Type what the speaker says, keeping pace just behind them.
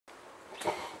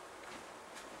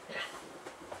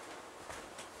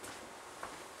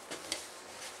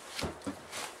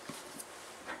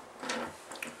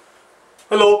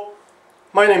Hello,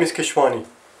 my name is Keshwani.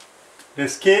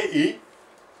 There's Keshwani,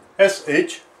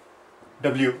 Keshwani.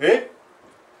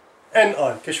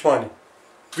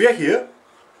 We are here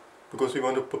because we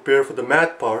want to prepare for the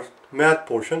math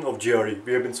portion of GRE.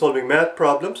 We have been solving math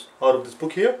problems out of this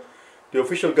book here, the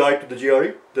official guide to the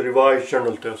GRE, the revised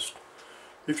journal test.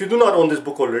 If you do not own this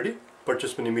book already,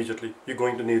 purchase one immediately. You're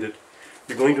going to need it.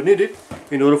 You're going to need it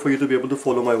in order for you to be able to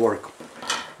follow my work.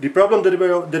 The problem that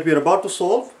we are about to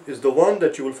solve is the one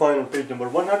that you will find on page number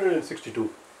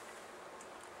 162.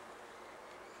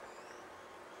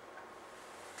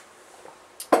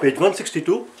 Page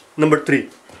 162, number 3,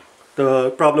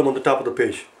 the problem on the top of the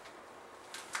page.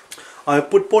 I have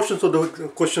put portions of the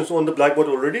questions on the blackboard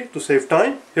already to save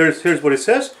time. Here's what it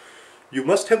says. You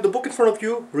must have the book in front of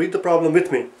you. Read the problem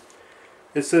with me.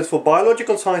 It says for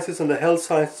biological sciences and the health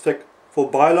sciences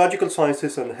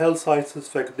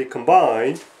faculty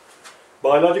combined,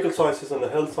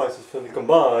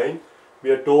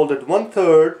 we are told that one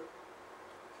third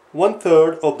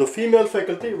of the female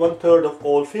faculty, one third of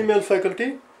all female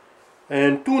faculty,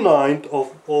 and 2/9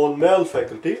 of all male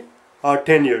faculty are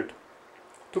tenured.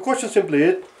 The question simply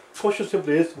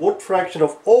is what fraction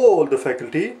of all the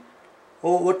faculty,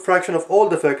 or what fraction of all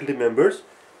the faculty members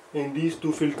in these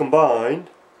two fields combined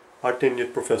are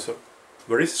tenured professor?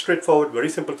 Very straightforward, very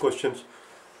simple questions.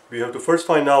 We have to first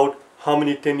find out how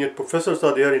many tenured professors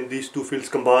are there in these two fields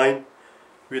combined.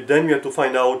 Then we have to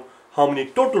find out how many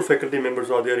total faculty members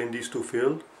are there in these two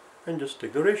fields, and just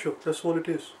take the ratio. That's all it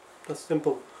is. That's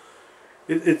simple.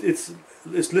 It's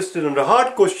listed under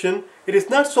hard question. It is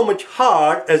not so much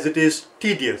hard as it is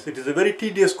tedious. It is a very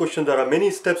tedious question. There are many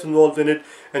steps involved in it,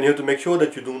 and you have to make sure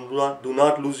that you do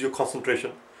not lose your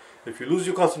concentration. If you lose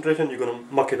your concentration, you're going to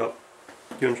muck it up.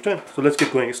 You understand? So let's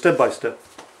get going step by step.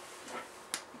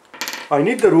 I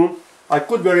need the room. I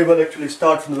could very well actually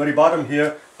start from the very bottom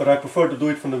here, but I prefer to do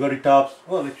it from the very top.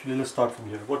 Well, actually, let's start from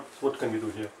here. What can we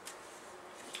do here?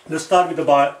 Let's start with the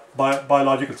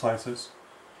biological sciences.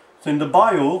 So in the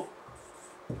bio,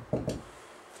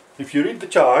 if you read the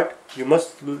chart, you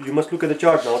must look at the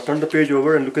chart now. Turn the page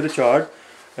over and look at the chart,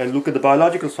 and look at the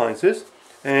biological sciences,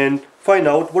 and find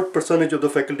out what percentage of the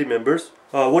faculty members,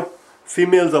 what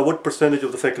females are what percentage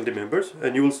of the faculty members,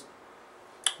 and you will,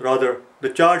 rather, the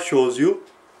chart shows you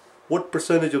what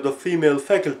percentage of the female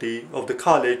faculty of the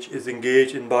college is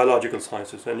engaged in biological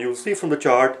sciences. And you will see from the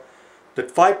chart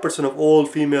that 5% of all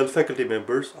female faculty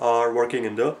members are working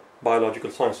in the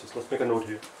biological sciences. Let's make a note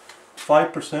here.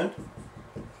 5%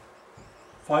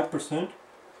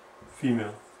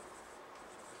 female.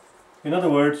 In other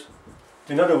words,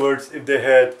 if they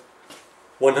had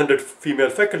 100 female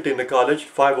faculty in the college,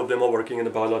 5 of them are working in the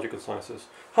biological sciences.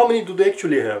 How many do they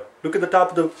actually have? Look at the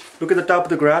top of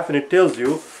the graph, and it tells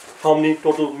you how many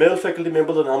total male faculty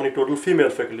members and how many total female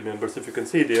faculty members. If you can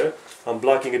see there, I'm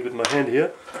blocking it with my hand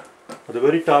here. At the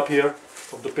very top here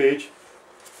of the page,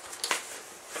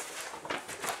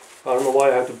 I don't know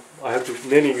why I have to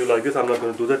naming you like this. I'm not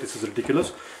going to do that. This is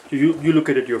ridiculous. You look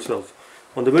at it yourself.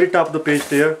 On the very top of the page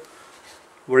there,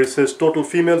 where it says total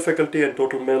female faculty and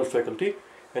total male faculty,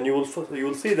 and you will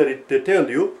see that they tell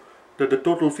you that the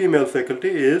total female faculty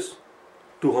is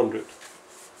 200.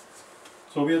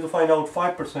 So we have to find out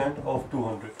 5% of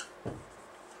 200.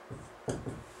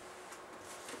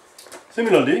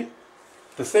 Similarly,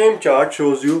 the same chart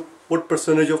shows you what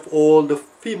percentage of all the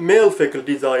female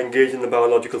faculties are engaged in the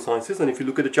biological sciences, and if you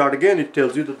look at the chart again, it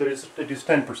tells you that it is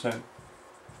 10%.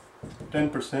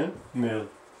 10% male.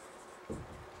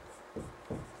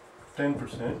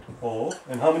 10% of,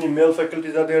 and how many male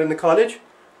faculties are there in the college?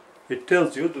 It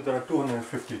tells you that there are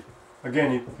 250.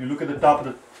 Again, if you look at the top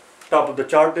of the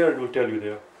chart there, it will tell you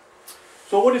there.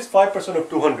 So what is 5% of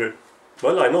 200?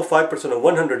 Well, I know 5% of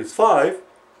 100 is 5,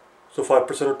 so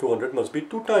 5% of 200 must be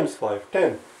 2 times 5,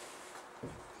 10.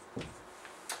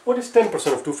 What is 10%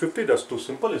 of 250? That's too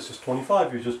simple. It's just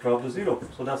 25. You just drop the 0.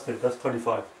 So that's it. That's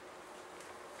 35.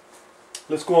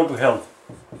 Let's go on to health.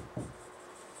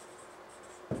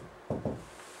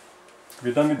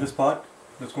 We're done with this part.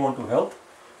 Let's go on to health.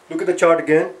 Look at the chart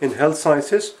again. In health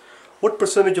sciences, what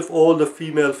percentage of all the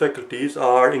female faculties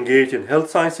are engaged in health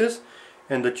sciences?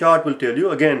 And the chart will tell you,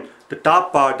 again, the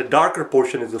top part, the darker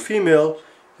portion is the female,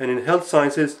 and in health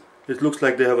sciences, it looks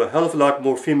like they have a hell of a lot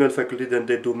more female faculty than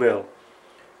they do male.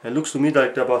 And it looks to me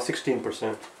like about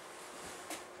 16%.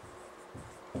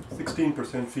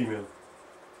 16% female.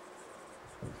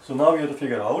 So now we have to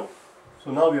figure out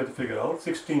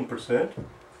 16%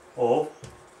 of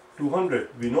 200.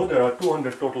 We know there are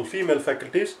 200 total female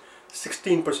faculties.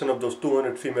 16% of those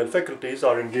 200 female faculties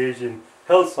are engaged in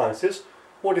health sciences.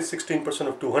 What is 16%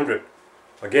 of 200?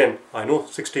 Again, I know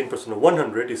 16% of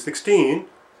 100 is 16.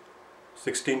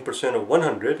 16% of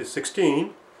 100 is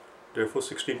 16. Therefore,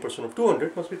 16% of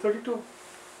 200 must be 32.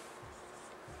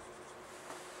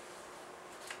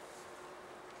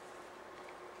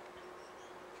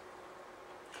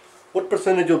 What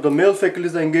percentage of the male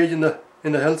faculties are engaged in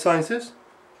the health sciences?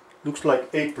 Looks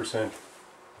like 8%.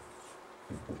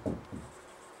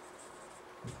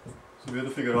 So we have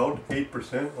to figure out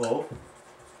 8% of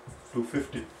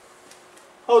 250.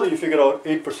 How do you figure out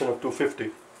 8% of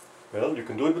 250? Well, you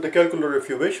can do it with a calculator if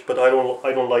you wish, but I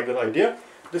don't like that idea.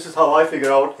 This is how I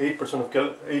figure out 8% of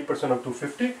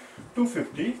 250.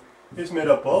 250 is made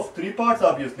up of 3 parts.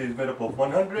 Obviously, it's made up of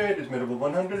 100. It's made up of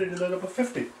 100. It is made up of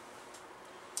 50.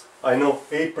 I know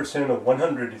 8% of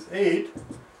 100 is 8.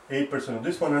 8% of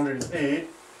this 100 is 8.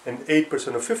 And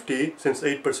 8% of 50, since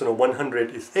 8% of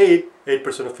 100 is 8,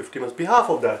 8% of 50 must be half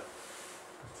of that.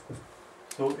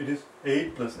 So it is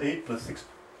 8 plus 8 plus 6.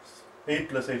 8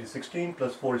 plus 8 is 16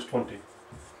 plus 4 is 20.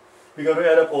 We got to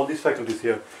add up all these faculties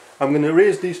here. I'm going to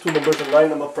erase these two numbers and line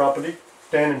them up properly.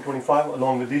 10 and 25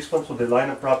 along with these ones, so they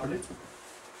line up properly.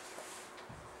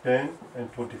 10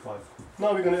 and 25.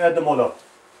 Now we're going to add them all up.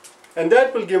 And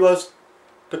that will give us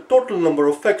the total number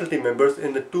of faculty members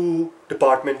in the two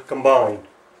departments combined.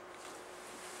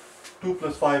 2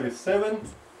 plus 5 is 7,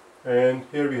 and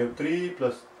here we have 3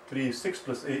 plus 3 is 6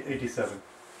 plus 8, 87.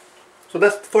 So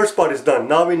that's the first part is done.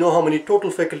 Now we know how many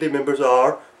total faculty members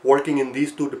are working in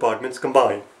these two departments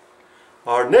combined.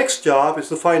 Our next job is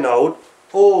to find out,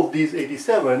 of these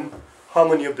 87, how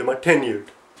many of them are tenured.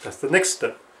 That's the next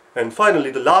step. And finally,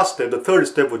 the last step, the third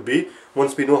step would be,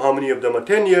 once we know how many of them are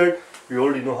tenured, we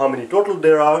already know how many total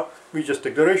there are, we just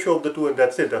take the ratio of the two and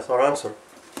that's it, that's our answer.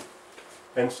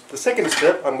 And the second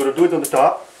step, I'm going to do it on the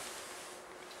top.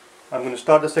 I'm going to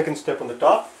start the second step on the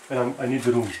top, and I need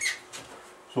the room.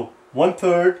 So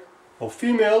 1/3 of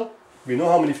female, we know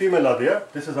how many female are there.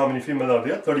 This is how many female are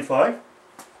there, 35.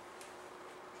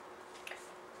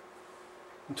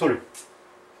 Sorry.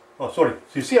 Oh, sorry.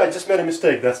 So you see, I just made a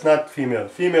mistake. That's not female.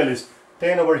 Female is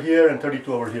 10 over here and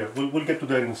 32 over here. We'll get to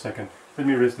that in a second. Let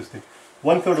me erase this thing.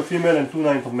 1/3 of female and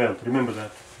 2/9 of male. Remember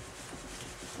that.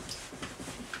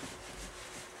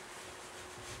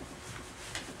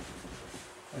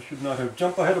 I should not have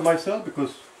jumped ahead of myself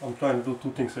because I'm trying to do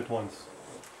two things at once.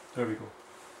 There we go.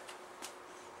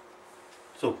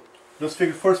 So let's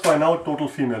first find out total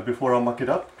female before I muck it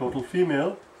up. Total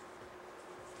female.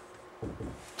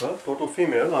 Well, total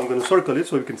female, I'm going to circle it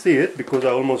so you can see it because I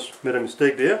almost made a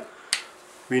mistake there.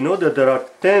 We know that there are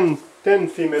 10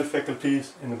 female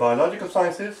faculties in the biological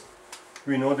sciences.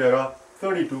 We know there are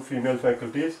 32 female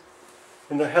faculties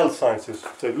in the health sciences.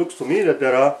 So it looks to me that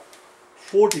there are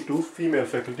 42 female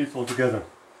faculties altogether.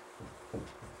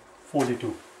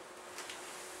 42.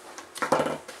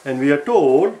 And we are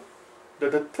told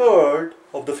that a third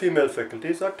of the female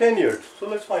faculties are tenured. So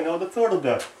let's find out the third of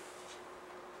that.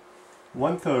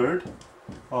 1/3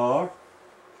 are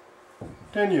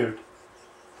tenured.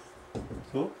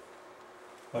 So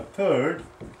a third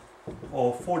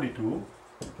of 42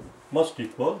 must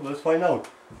equal, let's find out.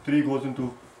 3 goes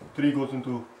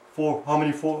into 4. How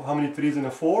many 3's in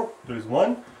a 4? There is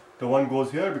 1. The 1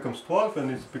 goes here, becomes 12,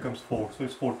 and it becomes 4. So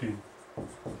it's 14.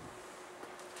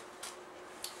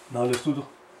 Now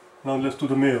let's do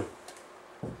the male.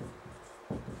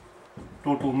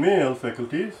 Total male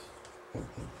faculties.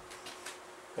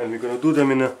 And we're going to do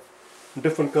them in a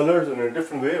different colors and in a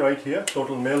different way right here.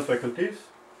 Total male faculties.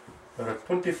 There are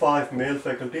 25 male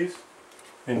faculties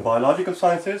in biological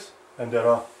sciences, and there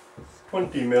are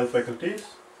 20 male faculties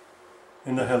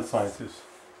in the health sciences.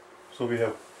 So we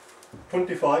have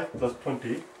 25 plus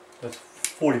 20, that's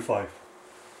 45.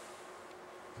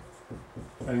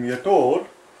 And we are told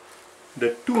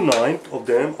that 2/9 of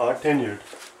them are tenured.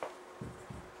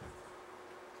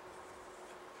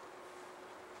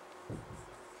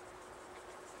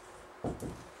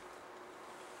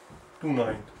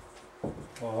 2/9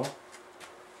 or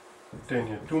 10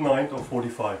 here. 2/9 of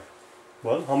 45.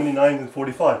 Well, how many 9s in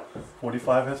 45?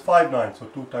 45 has 5 9s, so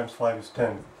 2 times 5 is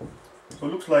 10. So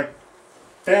it looks like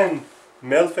 10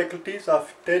 male faculties are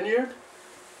tenured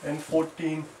and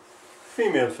 14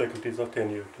 female faculties are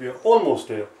tenured. We are almost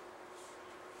there.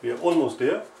 We are almost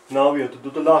there. Now we have to do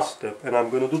the last step, and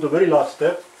I'm going to do the very last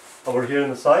step over here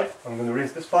on the side. I'm going to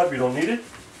erase this part, we don't need it.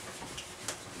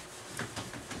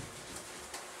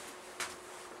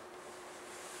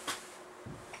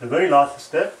 The very last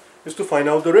step is to find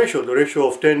out the ratio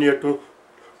of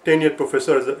tenured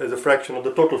professor as a fraction of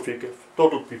the total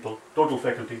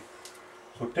faculty.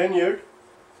 So tenured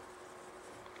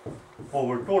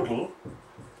over total,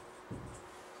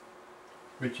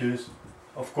 which is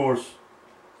of course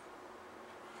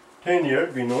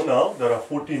 10-year, we know now there are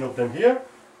 14 of them here,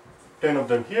 10 of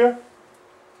them here.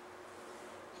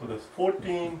 So there's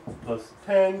 14 plus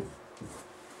 10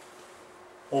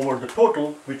 over the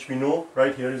total, which we know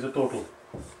right here is the total.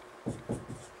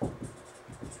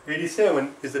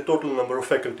 87 is the total number of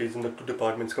faculties in the two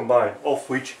departments combined, of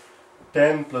which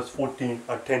 10 plus 14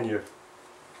 are 10-year.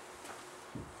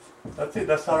 That's it,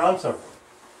 that's our answer.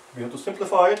 We have to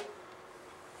simplify it,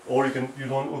 or you can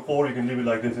leave it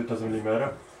like this, it doesn't really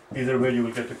matter. Either way you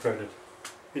will get the credit.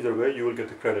 Either way you will get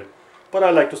the credit. But I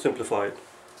like to simplify it.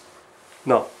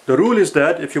 Now, the rule is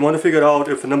that if you want to figure out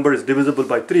if a number is divisible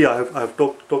by 3, I have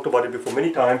talked about it before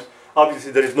many times.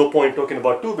 Obviously there is no point talking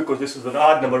about 2 because this is an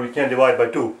odd number, we can't divide by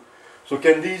 2. So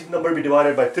can these numbers be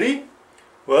divided by 3?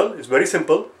 Well, it's very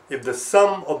simple. If the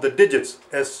sum of the digits,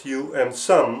 SUM,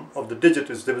 sum of the digit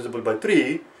is divisible by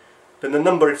 3, then the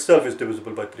number itself is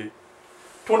divisible by 3.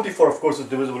 24 of course is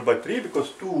divisible by 3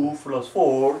 because 2 plus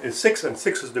 4 is 6 and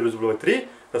 6 is divisible by 3.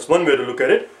 That's one way to look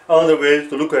at it. Another way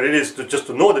to look at it is just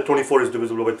to know that 24 is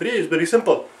divisible by 3 is very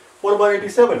simple. What about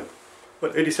 87?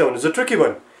 Well, 87 is a tricky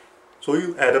one. So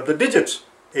you add up the digits.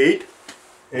 8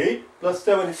 plus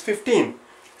 7 is 15.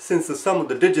 Since the sum of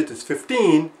the digit is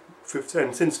 15,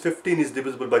 and since 15 is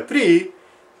divisible by 3,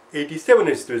 87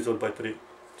 is divisible by 3.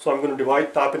 So I'm going to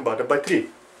divide top and bottom by 3.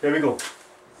 Here we go.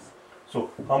 So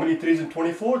how many 3's in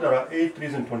 24? There are 8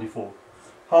 3's in 24.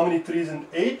 How many 3's in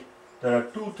 8? There are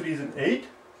 2 3's in 8.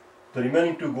 The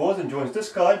remaining 2 goes and joins this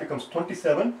guy, becomes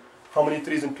 27. How many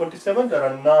 3's in 27? There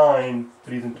are 9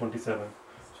 3's in 27.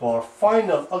 So our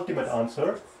final ultimate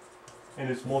answer in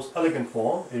its most elegant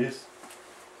form is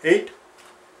 8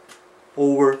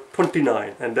 over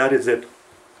 29, and that is it.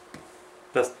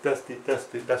 That's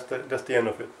the end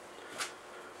of it.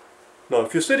 Now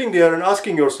if you're sitting there and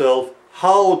asking yourself,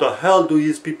 how the hell do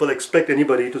these people expect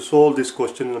anybody to solve this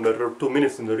question in a matter of 2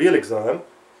 minutes in the real exam?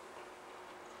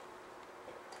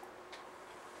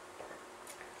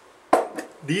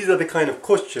 These are the kind of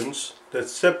questions that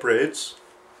separates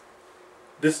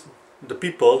the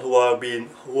people who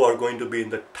are going to be in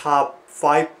the top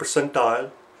 5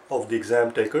 percentile of the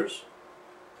exam takers.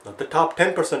 Not the top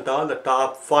 10 percentile, the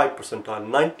top 5 percentile.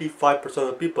 95% of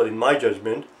the people, in my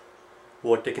judgment,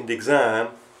 who are taking the exam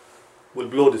will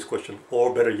blow this question,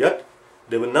 or better yet,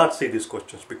 they will not see these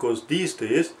questions, because these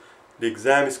days the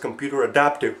exam is computer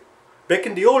adaptive. Back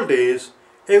in the old days,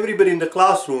 everybody in the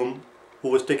classroom who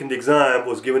was taking the exam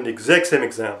was given the exact same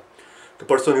exam. The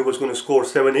person who was going to score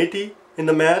 780 in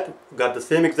the math got the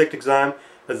same exact exam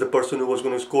as the person who was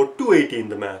going to score 280 in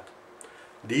the math.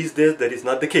 These days that is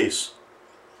not the case.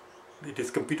 It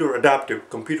is computer adaptive.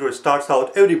 Computer starts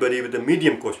out everybody with a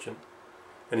medium question.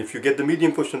 And if you get the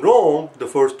medium question wrong, the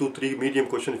first 2-3 medium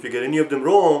questions, if you get any of them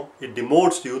wrong, it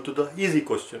demotes you to the easy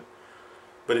question.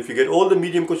 But if you get all the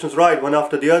medium questions right, one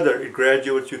after the other, it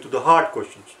graduates you to the hard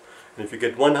questions. And if you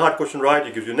get one hard question right,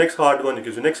 it gives you the next hard one, it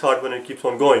gives you the next hard one, and it keeps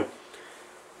on going.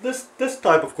 This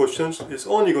type of questions is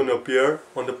only going to appear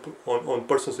on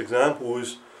person's exam who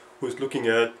is looking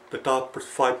at the top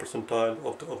 5 percentile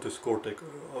of the score taker,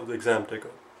 of the exam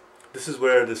taker. This is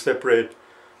where they separate.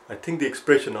 I think the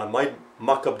expression, I might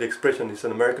muck up the expression, it's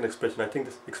an American expression. I think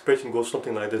this expression goes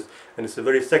something like this, and it's a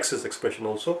very sexist expression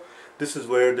also. This is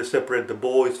where they separate the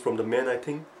boys from the men, I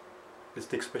think. It's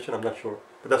the expression, I'm not sure,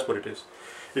 but that's what it is.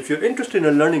 If you're interested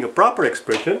in learning a proper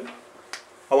expression,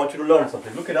 I want you to learn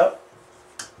something. Look it up.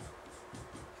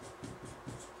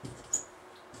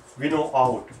 Winnow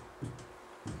out.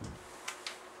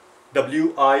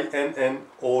 W-I-N-N-O-W-O-U-T.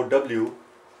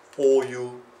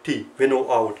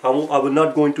 Winnow out. I will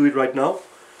not go into it right now,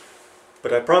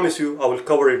 but I promise you I will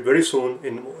cover it very soon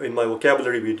in my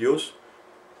vocabulary videos.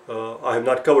 I have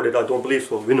not covered it, I don't believe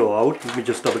so. Winnow out. Let me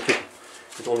just double check.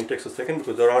 It only takes a second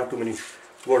because there aren't too many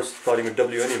words starting with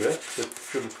W anyway. So it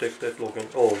shouldn't take that long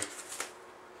at all.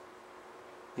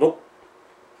 Nope.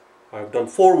 I have done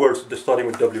 4 words starting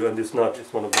with W, and it's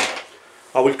one of them.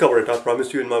 I will cover it, I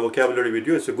promise you, in my vocabulary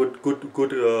video. It's a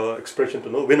good expression to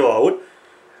know. Winnow out.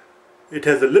 It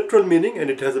has a literal meaning and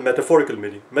it has a metaphorical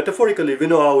meaning. Metaphorically,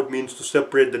 winnow out means to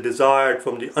separate the desired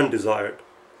from the undesired.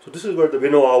 So this is where the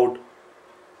winnow out,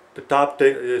 the top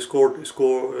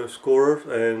scorers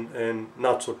and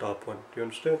not so top one. Do you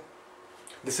understand?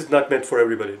 This is not meant for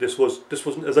everybody. This was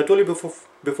as I told you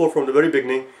before from the very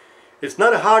beginning. It's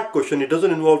not a hard question. It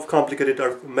doesn't involve complicated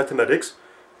mathematics,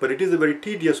 but it is a very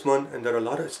tedious one, and there are a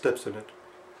lot of steps in it,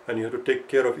 and you have to take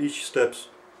care of each steps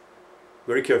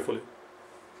very carefully.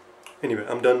 Anyway,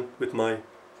 I'm done with my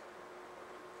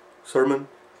sermon,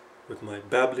 with my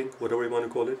babbling, whatever you want to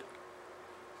call it.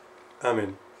 I'm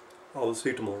in. I will see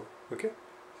you tomorrow. Okay?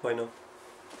 Bye now.